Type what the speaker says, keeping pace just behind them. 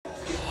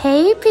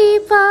Hey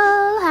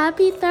people,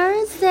 happy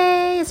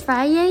Thursday. It's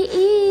Friyay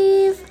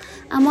Eveeee.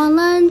 I'm on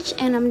lunch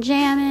and I'm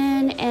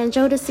jamming, and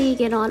Jodeci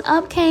Get On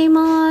Up came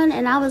on,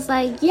 and I was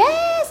like,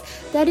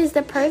 yes, that is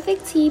the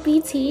perfect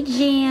TBT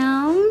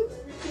jam.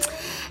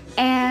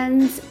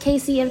 And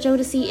Casey of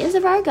Jodeci is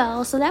a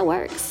Virgo, so that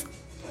works.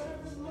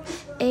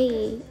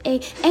 Ain't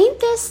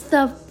this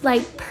the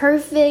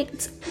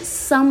perfect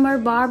summer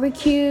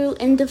barbecue,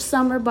 end of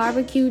summer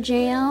barbecue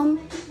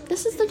jam?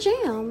 This is the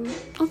jam,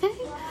 okay?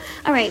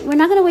 All right, we're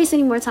not going to waste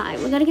any more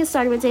time. We're going to get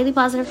started with Daily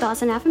Positive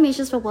Thoughts and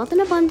Affirmations for Wealth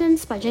and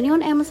Abundance by Jenny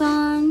on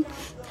Amazon,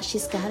 because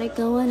she's got it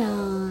going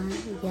on.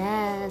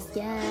 Yes.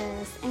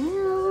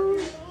 And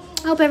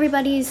I hope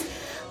everybody's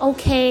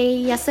okay.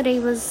 Yesterday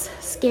was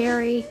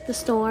scary, the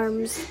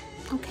storms.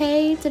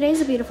 Okay, today's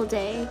a beautiful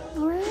day.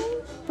 All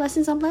right,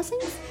 blessings on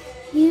blessings.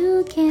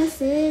 You can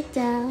sit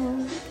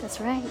down. That's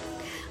right.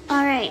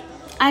 All right,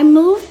 I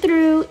move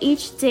through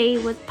each day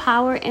with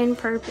power and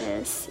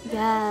purpose.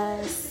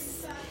 Yes.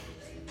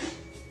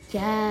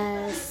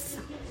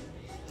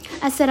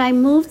 I said I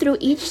move through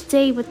each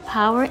day with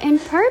power and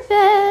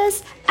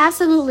purpose.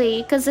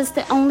 Absolutely, because it's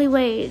the only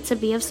way to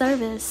be of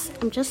service.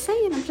 I'm just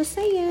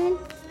saying.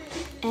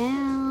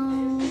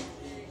 Ow.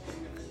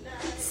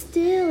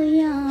 Still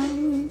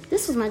young.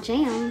 This was my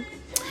jam.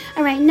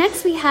 All right,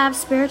 next we have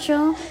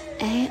Spiritual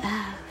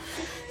AF.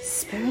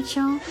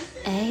 Spiritual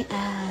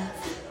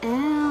AF.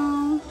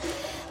 Ow.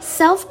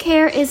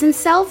 Self-care isn't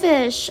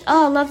selfish.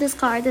 Oh, I love this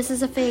card. This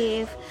is a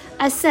fave.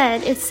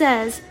 It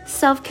says,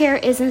 self-care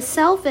isn't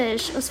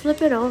selfish. Let's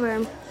flip it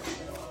over.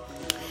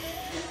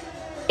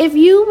 If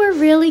you were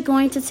really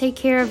going to take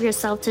care of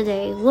yourself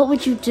today, what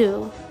would you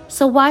do?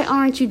 So why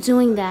aren't you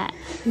doing that?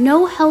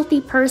 No healthy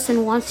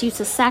person wants you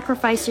to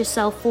sacrifice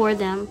yourself for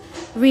them.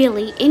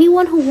 Really,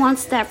 anyone who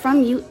wants that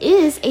from you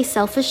is a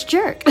selfish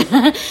jerk.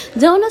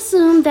 Don't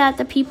assume that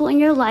the people in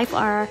your life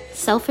are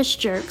selfish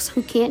jerks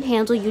who can't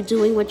handle you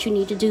doing what you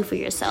need to do for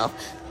yourself.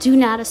 Do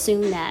not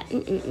assume that.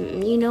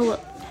 You know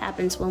what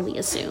happens when we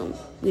assume.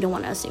 We don't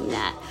want to assume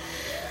that.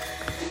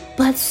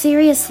 But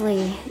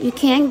seriously, you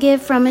can't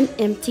give from an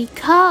empty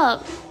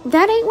cup.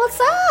 That ain't what's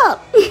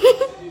up.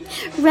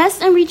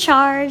 Rest and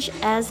recharge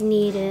as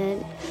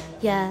needed.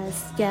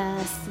 Yes.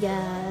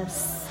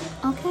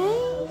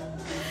 Okay.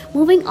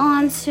 Moving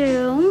on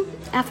to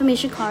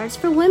affirmation cards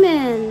for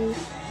women.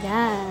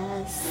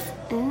 Yes.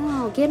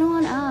 Oh, get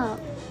on up.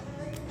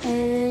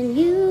 And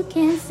you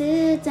can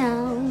sit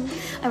down.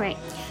 All right.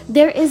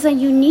 There is a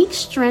unique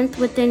strength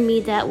within me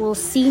that will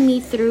see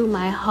me through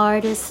my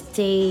hardest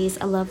days.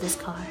 I love this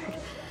card.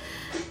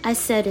 It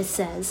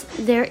says,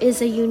 there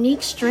is a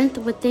unique strength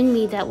within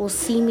me that will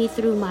see me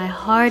through my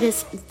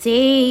hardest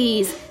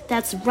days.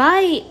 That's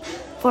right.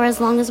 For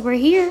as long as we're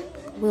here,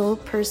 we'll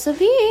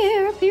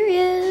persevere,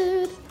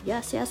 period.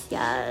 Yes.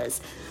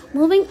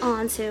 Moving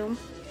on to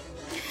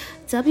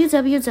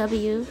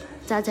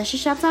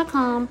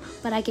www.deshishop.com,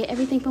 but I get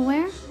everything from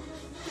where?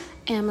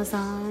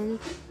 Amazon.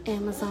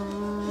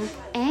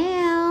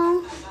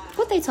 Ow.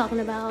 What they talking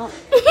about?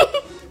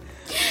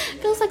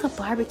 Feels like a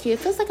barbecue. It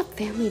feels like a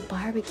family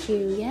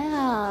barbecue.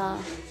 Yeah.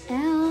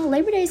 Ow.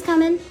 Labor Day's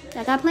coming.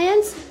 I got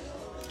plans?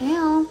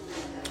 Ow.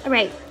 All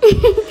right.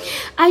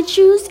 I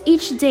choose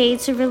each day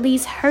to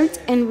release hurt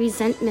and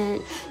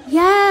resentment.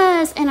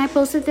 Yes. And I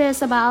posted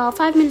this about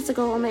 5 minutes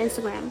ago on my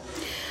Instagram.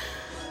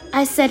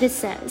 It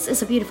says,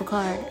 it's a beautiful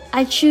card.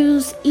 I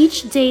choose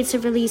each day to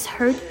release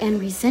hurt and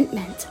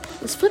resentment.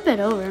 Let's flip it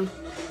over.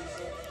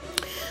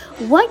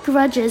 What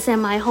grudges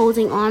am I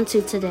holding on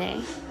to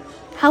today?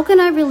 How can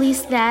I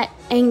release that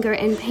anger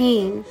and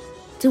pain?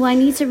 Do I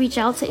need to reach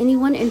out to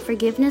anyone in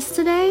forgiveness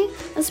today?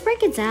 Let's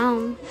break it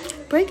down.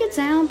 Break it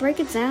down.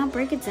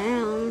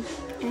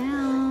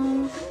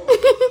 Ow.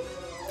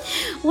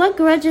 What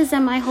grudges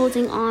am I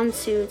holding on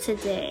to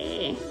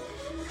today?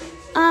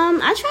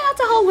 I try not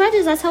to hold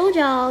grudges. I told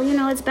y'all,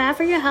 it's bad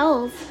for your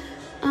health.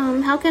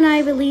 How can I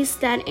release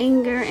that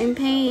anger and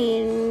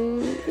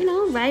pain?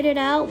 Write it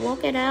out,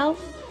 walk it out,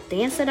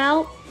 dance it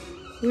out.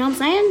 You know what I'm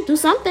saying? Do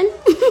something.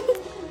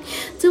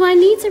 Do I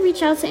need to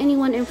reach out to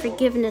anyone in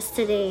forgiveness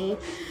today?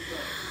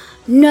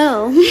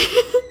 No.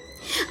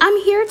 I'm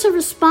here to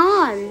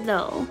respond,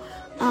 though.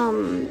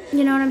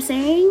 You know what I'm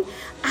saying?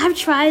 I've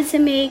tried to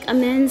make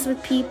amends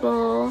with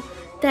people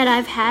that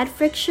I've had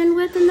friction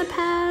with in the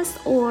past,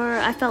 or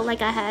I felt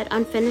like I had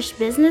unfinished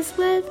business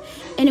with,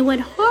 and it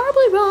went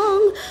horribly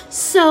wrong.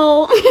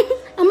 So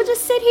I'm gonna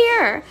just sit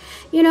here.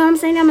 You know what I'm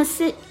saying? I'm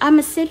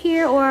gonna sit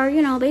here, or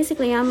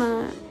basically I'm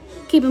gonna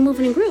keep it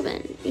moving and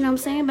grooving. You know what I'm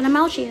saying? But I'm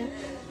out here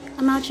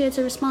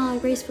to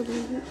respond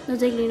gracefully. No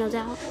diggity, no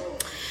doubt.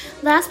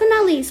 Last but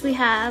not least, we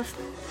have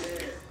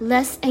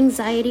less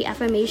anxiety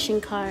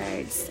affirmation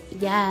cards.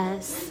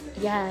 Yes.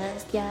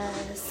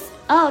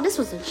 Oh, this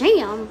was a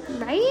jam,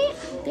 right?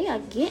 They are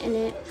getting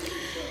it.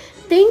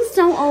 Things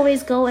don't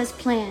always go as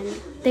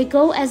planned. They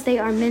go as they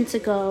are meant to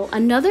go.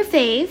 Another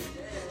fave.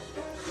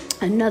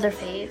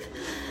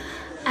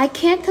 I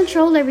can't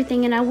control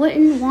everything, and I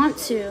wouldn't want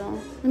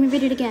to. Let me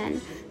read it again.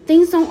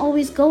 Things don't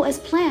always go as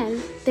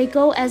planned. They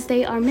go as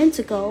they are meant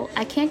to go.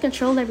 I can't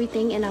control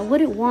everything, and I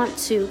wouldn't want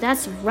to.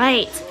 That's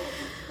right.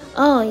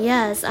 Oh,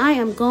 yes, I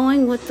am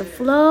going with the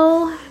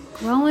flow,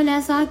 growing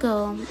as I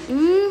go.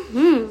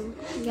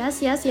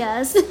 Yes, yes,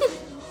 yes.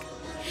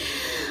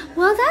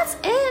 Well, that's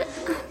it.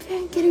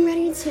 I'm getting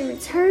ready to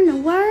return to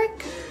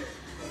work.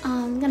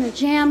 I'm going to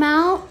jam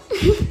out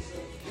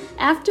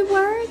after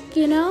work,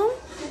 you know.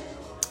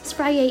 It's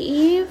Friyay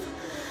Eve.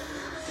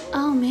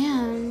 Oh,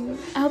 man.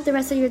 I hope the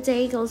rest of your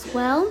day goes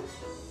well.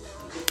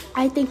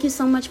 I thank you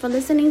so much for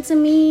listening to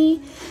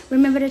me.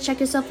 Remember to check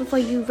yourself before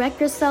you wreck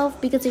yourself.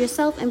 Be good to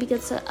yourself and be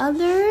good to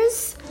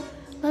others.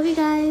 Love you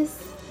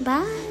guys.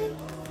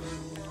 Bye.